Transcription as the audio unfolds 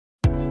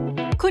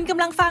คุณก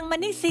ำลังฟัง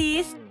Money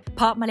SEEDS เพ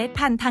าะเมล็ด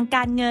พันธุ์ทางก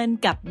ารเงิน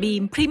กับบี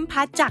มพริม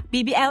พัฒน์จาก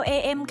BBL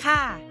AM ค่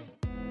ะ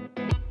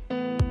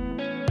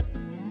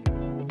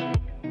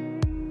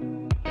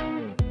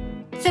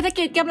เศรษฐ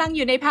กิจกำลังอ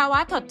ยู่ในภาวะ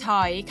ถดถ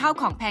อยข้าว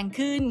ของแพง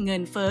ขึ้นเงิ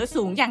นเฟ้อ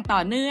สูงอย่างต่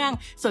อเนื่อง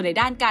ส่วนใน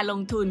ด้านการล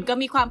งทุนก็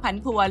มีความผัน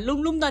ผวน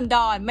ลุ่มๆด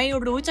อนๆไม่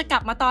รู้จะกลั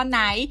บมาตอนไห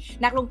น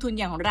นักลงทุน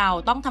อย่างเรา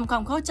ต้องทำควา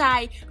มเข้าใจ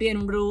เรียน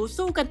รู้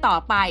สู้กันต่อ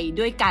ไป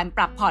ด้วยการป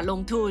รับพอร์ตล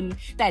งทุน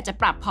แต่จะ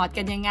ปรับพอร์ต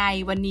กันยังไง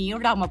วันนี้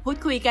เรามาพูด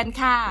คุยกัน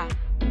ค่ะ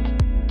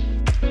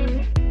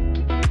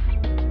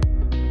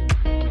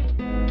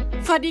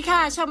สวัสดีค่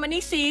ะชาว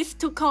Money SEEDS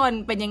ทุกคน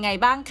เป็นยังไง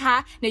บ้างคะ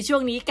ในช่ว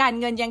งนี้การ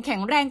เงินยังแข็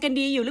งแรงกัน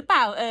ดีอยู่หรือเป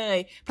ล่า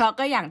เพราะ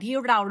ก็อย่างที่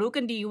เรารู้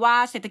กันดีว่า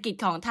เศรษฐกิจ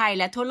ของไทย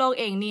และทั่วโลก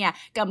เองเนี่ย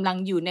กำลัง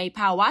อยู่ในภ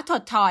าวะถ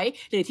ดถอย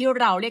หรือที่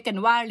เราเรียกกัน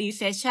ว่า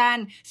recession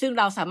ซึ่งเ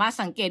ราสามารถ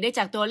สังเกตได้จ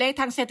ากตัวเลข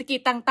ทางเศรษฐกิจ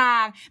ต่า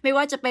งๆไม่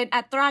ว่าจะเป็น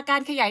อัตรากา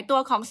รขยายตัว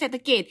ของเศรษฐ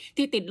กิจ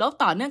ที่ติดลบ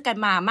ต่อเนื่องกัน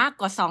มามาก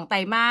กว่า2ไตร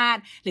มาส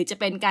หรือจะ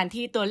เป็นการ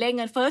ที่ตัวเลขเ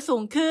งินเฟ้อสู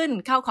งขึ้น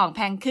ข้าวของแพ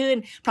งขึ้น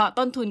เพราะ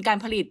ต้นทุนการ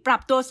ผลิตปรั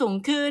บตัวสูง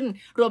ขึ้น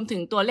รวมถึ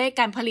งตัวเลข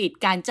การผลิต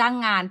การจ้าง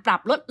งานปรั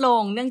บลดล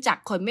งเนื่องจาก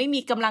คนไม่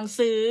มีกำลัง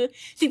ซื้อ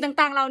สิ่ง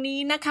ต่างๆเหล่านี้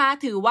นะคะ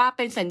ถือว่าเ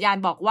ป็นสัญญาณ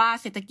บอกว่า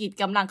เศรษฐกิจ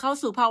กำลังเข้า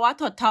สู่ภาวะ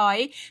ถดถอย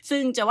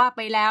ซึ่งจะว่าไ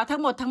ปแล้วทั้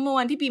งหมดทั้งมว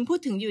ลที่พิมพ์พูด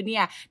ถึงอยู่เนี่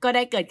ยก็ไ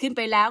ด้เกิดขึ้นไ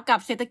ปแล้วกับ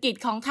เศรษฐกิจ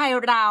ของไทย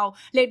เรา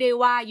เรียกได้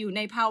ว่าอยู่ใ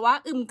นภาวะ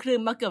อึมครึ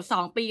มมาเกือบ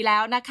2ปีแล้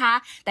วนะคะ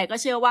แต่ก็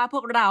เชื่อว่าพ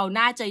วกเรา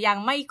น่าจะยัง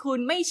ไม่คุ้น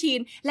ไม่ชิน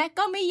และ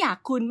ก็ไม่อยาก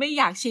คุ้นไม่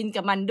อยากชิน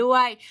กับมันด้ว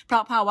ยเพรา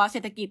ะภาวะเศร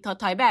ษฐกิจถด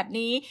ถอยแบบ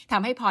นี้ท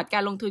ำให้พอร์ตกา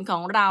รลงทุนขอ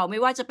งเราไม่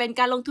ว่าจะเป็น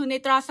การลงทุนใน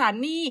ตราสาร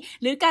หนี้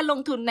หรือการล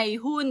งทุนใน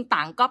หุ้น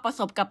ต่างก็ประ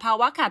สบกับภา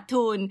วะขาด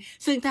ทุน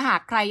ซึ่งถ้าหา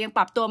กใครยังป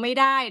รับตัวไม่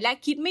ได้และ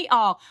คิดไม่อ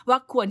อกว่า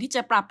ควรที่จ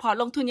ะปรับพอร์ต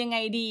ลงทุนยังไง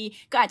ดี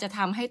ก็อาจจะท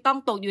ำให้ต้อง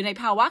ตกอยู่ใน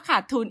ภาวะขา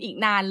ดทุนอีก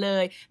นานเล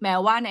ยแม้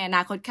ว่าในอน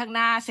าคตข้างห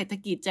น้าเศรษฐ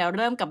กิจจะเ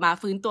ริ่มกลับมา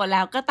ฟื้นตัวแ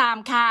ล้วก็ตาม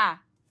ค่ะ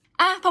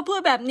พอพู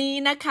ดแบบนี้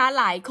นะคะ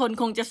หลายคน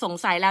คงจะสง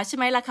สัยแล้วใช่ไ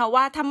หมล่ะคะ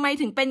ว่าทำไม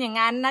ถึงเป็นอย่าง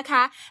นั้นนะค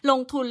ะล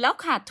งทุนแล้ว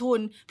ขาดทุน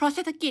เพราะเศ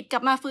รษฐกิจกลั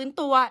บมาฟื้น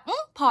ตัว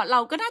พอร์ตเรา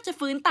ก็น่าจะ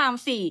ฟื้นตาม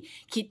สิ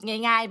คิด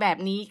ง่ายๆแบบ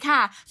นี้ค่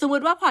ะสมมุ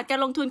ติว่าพอร์ตการ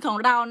ลงทุนของ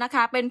เรานะค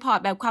ะเป็นพอร์ต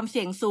แบบความเ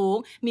สี่ยงสูง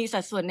มีสั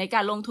ดส่วนในก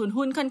ารลงทุน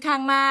หุ้นค่อนข้า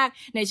งมาก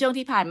ในช่วง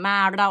ที่ผ่านมา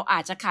เราอา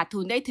จจะขาดทุ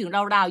นได้ถึง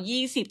ราวๆ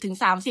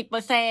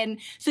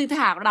 20-30% ซึ่งถ้า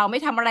หากเราไม่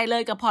ทำอะไรเล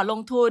ยกับพอร์ตล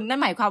งทุนนั่น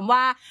หมายความว่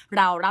าเ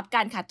รารับก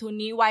ารขาดทุน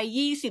นี้ไว้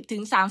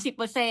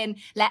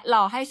 20-30% และร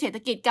อให้เศร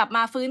ษฐกิจกลับม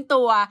าฟื้น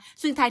ตัว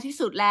ซึ่งท้ายที่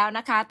สุดแล้วน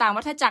ะคะตาม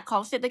วัฏจักรขอ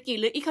งเศรษฐกิจ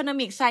หรือ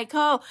economic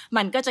cycle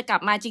มันก็จะกลั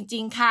บมาจริ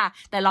งๆค่ะ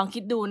แต่ลองคิ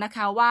ดดูนะค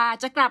ะว่า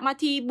จะกลับมา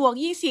ทีบวก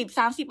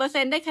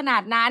 20-30% ได้ขนา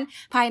ดนั้น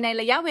ภายใน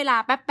ระยะเวลา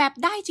แป๊บ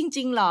ๆได้จ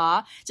ริงๆหรอ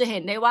จะเห็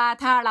นได้ว่า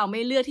ถ้าเราไ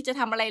ม่เลือกที่จะ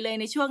ทำอะไรเลย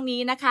ในช่วง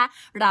นี้นะคะ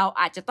เรา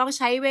อาจจะต้องใ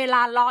ช้เวล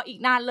ารออีก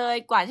นานเลย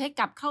กว่าให้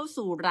กลับเข้า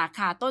สู่ราค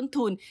าต้น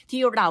ทุน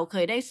ที่เราเค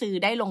ยได้ซื้อ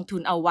ได้ลงทุ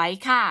นเอาไว้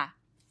ค่ะ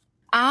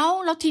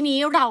แล้วทีนี้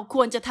เราค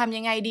วรจะทำ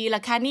ยังไงดีล่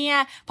ะคะเนี่ย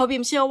เพราะบิ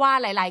มเชื่อว่า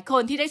หลายๆค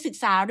นที่ได้ศึก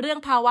ษาเรื่อง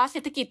ภาวะเศร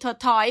ษฐกิจถด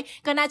ถอย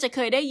ก็น่าจะเค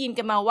ยได้ยิน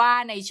กันมาว่า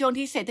ในช่วง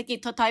ที่เศรษฐกิจ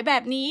ถดถอยแบ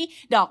บนี้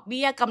ดอกเ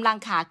บี้ยกำลัง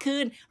ขาขึ้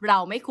นเรา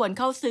ไม่ควรเ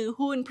ข้าซื้อ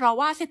หุ้นเพราะ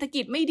ว่าเศรษฐ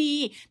กิจไม่ดี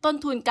ต้น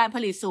ทุนการผ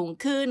ลิตสูง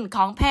ขึ้นข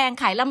องแพง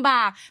ขายลำบ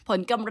ากผล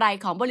กำไร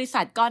ของบริ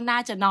ษัทก็น่า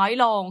จะน้อย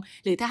ลง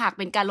หรือถ้าหากเ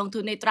ป็นการลงทุ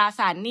นในตรา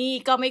สารหนี้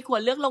ก็ไม่คว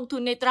รเลือกลงทุ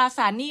นในตราส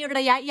ารหนี้ร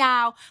ะยะยา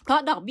วเพราะ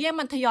ดอกเบี้ย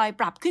มันทยอย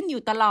ปรับขึ้นอ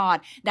ยู่ตลอด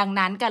ดัง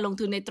นั้นการลง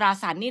ทุนในตรา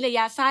สารหนี้ระยะ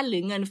สั้นหรื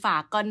อเงินฝา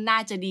กก็น่า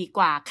จะดีก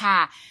ว่าค่ะ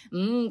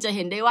จะเ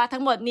ห็นได้ว่าทั้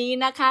งหมดนี้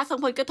นะคะส่ง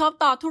ผลกระทบ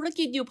ต่อธุร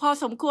กิจอยู่พอ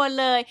สมควร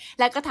เลย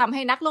และก็ทำใ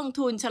ห้นักลง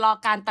ทุนชะลอ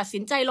การตัดสิ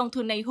นใจลง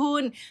ทุนในหุ้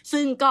น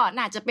ซึ่งก็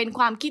น่าจะเป็นค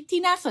วามคิดที่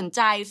น่าสนใ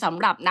จสำ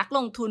หรับนักล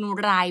งทุน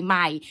รายให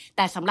ม่แ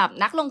ต่สำหรับ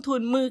นักลงทุน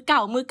มือเก่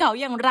า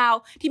อย่างเรา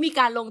ที่มี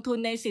การลงทุน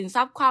ในสินท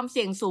รัพย์ความเ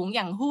สี่ยงสูงอ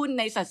ย่างหุ้น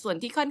ในสัดส่วน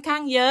ที่ค่อนข้า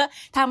งเยอะ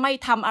ถ้าไม่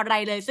ทำอะไร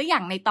เลยสักอย่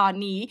างในตอน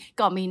นี้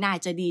ก็ไม่น่า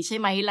จะดีใช่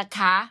ไหมล่ะ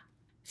คะ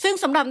ซึ่ง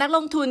สำหรับนักล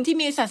งทุนที่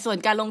มีสัดส่วน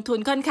การลงทุน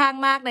ค่อนข้าง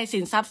มากในสิ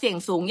นทรัพย์เสี่ยง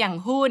สูงอย่าง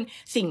หุ้น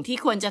สิ่งที่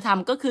ควรจะท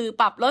ำก็คือ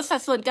ปรับลดสั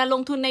ดส่วนการล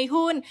งทุนใน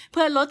หุ้นเ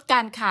พื่อลดก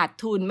ารขาด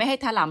ทุนไม่ให้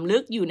ถลำลึ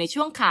กอยู่ใน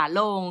ช่วงขา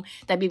ลง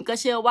แต่บิมก็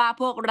เชื่อว่า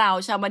พวกเรา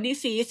ชาว Money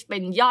SEEDS เป็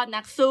นยอด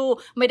นักสู้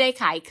ไม่ได้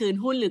ขายคืน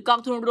หุ้นหรือกอง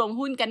ทุนรวม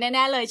หุ้นกันแ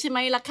น่ๆเลยใช่ไหม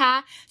ล่ะคะ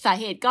สา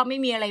เหตุก็ไม่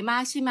มีอะไรมา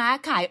กใช่ไหม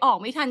ขายออก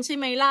ไม่ทันใช่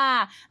ไหมล่ะ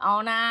เอา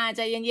นะใจ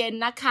เย็น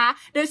ๆนะคะ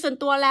โดยส่วน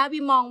ตัวแล้วบิ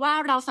มมองว่า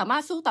เราสามาร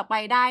ถสู้ต่อไป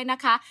ได้นะ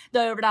คะโด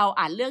ยเรา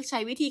อาจเลือกใช้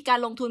วิธีกา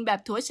รลงทุนแบ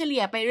บถัวเฉ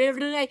ลี่ยไป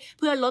เรื่อยๆ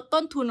เพื่อลด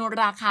ต้นทุน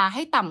ราคาใ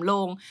ห้ต่ำล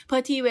งเพื่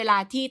อที่เวลา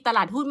ที่ตล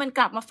าดหุ้นมันก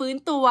ลับมาฟื้น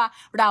ตัว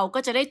เราก็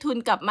จะได้ทุน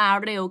กลับมา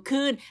เร็ว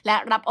ขึ้นและ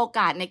รับโอก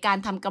าสในการ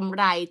ทำกำไ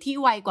รที่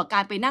ไวกว่ากา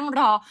รไปนั่งร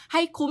อใ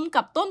ห้คุ้ม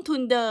กับต้นทุ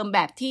นเดิมแบ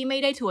บที่ไม่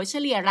ได้ถัวเฉ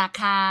ลี่ยรา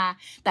คา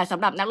แต่ส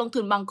ำหรับนักลง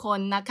ทุนบางคน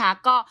นะคะ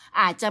ก็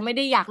อาจจะไม่ไ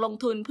ด้อยากลง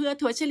ทุนเพื่อ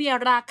ถัวเฉลี่ย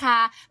ราคา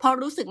เพราะ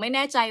รู้สึกไม่แ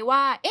น่ใจว่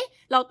า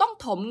เราต้อง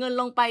ถมเงิน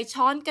ลงไป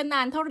ช้อนกันน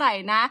านเท่าไหร่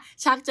นะ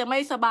ชักจะไม่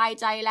สบาย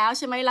ใจแล้วใ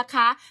ช่ไหมล่ะค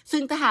ะซึ่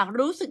งถ้าหาก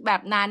รู้สึกแบ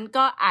บนั้น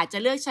ก็อาจจะ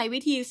เลือกใช้วิ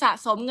ธีสะ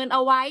สมเงินเอ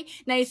าไว้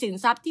ในสิน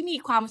ทรัพย์ที่มี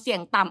ความเสี่ย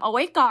งต่ำเอาไ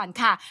ว้ก่อน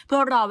ค่ะเพื่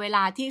อรอเวล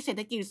าที่เศรษ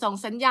ฐกิจส่ง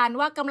สัญญาณ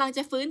ว่ากำลังจ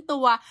ะฟื้นตั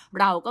ว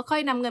เราก็ค่อ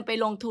ยนำเงินไป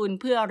ลงทุน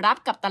เพื่อรับ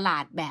กับตลา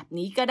ดแบบ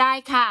นี้ก็ได้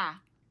ค่ะ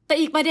แต่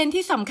อีกประเด็น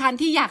ที่สำคัญ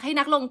ที่อยากให้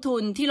นักลงทุ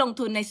นที่ลง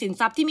ทุนในสิน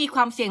ทรัพย์ที่มีค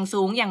วามเสี่ยง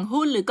สูงอย่าง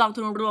หุ้นหรือกอง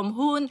ทุนรวม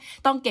หุ้น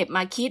ต้องเก็บม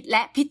าคิดแล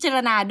ะพิจาร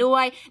ณาด้ว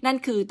ยนั่น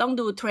คือต้อง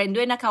ดูเทรนด์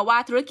ด้วยนะคะว่า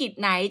ธุรกิจ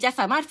ไหนจะ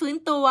สามารถฟื้น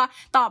ตัว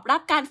ตอบรั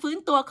บการฟื้น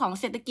ตัวของ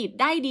เศรษฐกิจ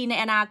ได้ดีใน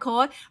อนาค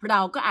ตเรา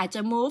ก็อาจจ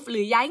ะ move ห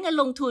รือย้ายเงิน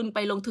ลงทุนไป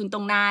ลงทุนตร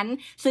งนั้น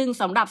ซึ่ง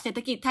สำหรับเศรษฐ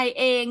กิจไทย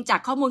เองจา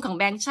กข้อมูลของ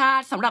แบงก์ชา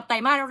ติสำหรับไตร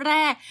มาสแร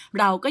ก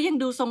เราก็ยัง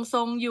ดูท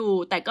รงๆอยู่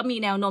แต่ก็มี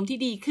แนวโน้มที่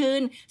ดีขึ้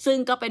นซึ่ง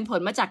ก็เป็นผล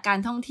มาจากการ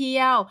ท่องเที่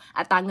ยว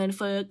อัตราเงินเ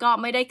ฟ้อก็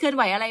ไม่ได้เคลื่อนไ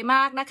หวอะไรม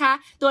ากนะคะ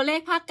ตัวเลข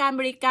ภาคการ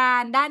บริการ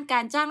ด้านกา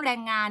รจ้างแร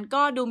งงาน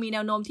ก็ดูมีแน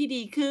วโน้มที่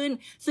ดีขึ้น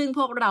ซึ่งพ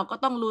วกเราก็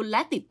ต้องลุ้นแล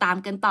ะติดตาม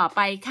กันต่อไ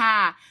ปค่ะ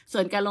ส่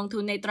วนการลงทุ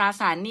นในตรา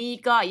สารหนี้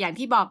ก็อย่าง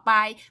ที่บอกไป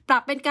ปรั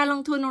บเป็นการล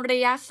งทุนระ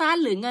ยะสั้น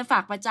หรือเงินฝา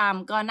กประจ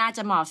ำก็น่าจ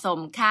ะเหมาะสม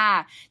ค่ะ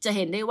จะเ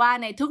ห็นได้ว่า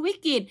ในทุกวิ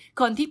กฤต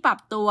คนที่ปรับ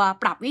ตัว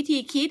ปรับวิธี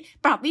คิด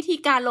ปรับวิธี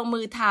การลง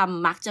มือท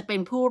ำมักจะเป็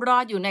นผู้รอ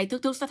ดอยู่ใน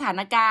ทุกๆสถา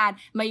นการณ์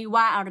ไม่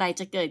ว่าอะไร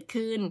จะเกิด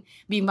ขึ้น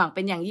บีมหวังเ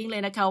ป็นอย่างยิ่งเล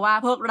ยนะคะว่า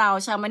พวกเรา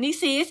ชาวมันนี่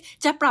ซีส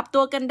จะปรับตั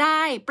วกันไ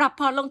ด้ปรับ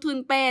พอร์ตลงทุน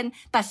เป็น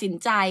ตัดสิน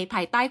ใจภ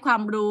ายใต้ควา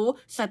มรู้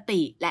ส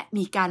ติและ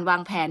มีการวา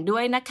งแผนด้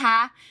วยนะคะ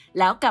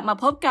แล้วกลับมา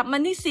พบกับ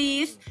Money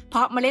Seeds เพร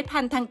าะเมล็ดพั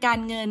นธุ์ทางการ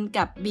เงิน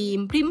กับบีม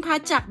พริมพัฒ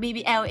น์จาก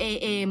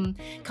BBLAM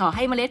ขอใ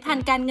ห้เมล็ดพัน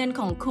ธุ์การเงิน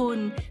ของคุณ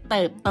เ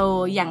ติบโต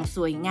อย่างส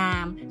วยงา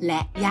มแล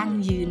ะยั่ง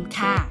ยืน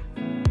ค่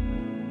ะ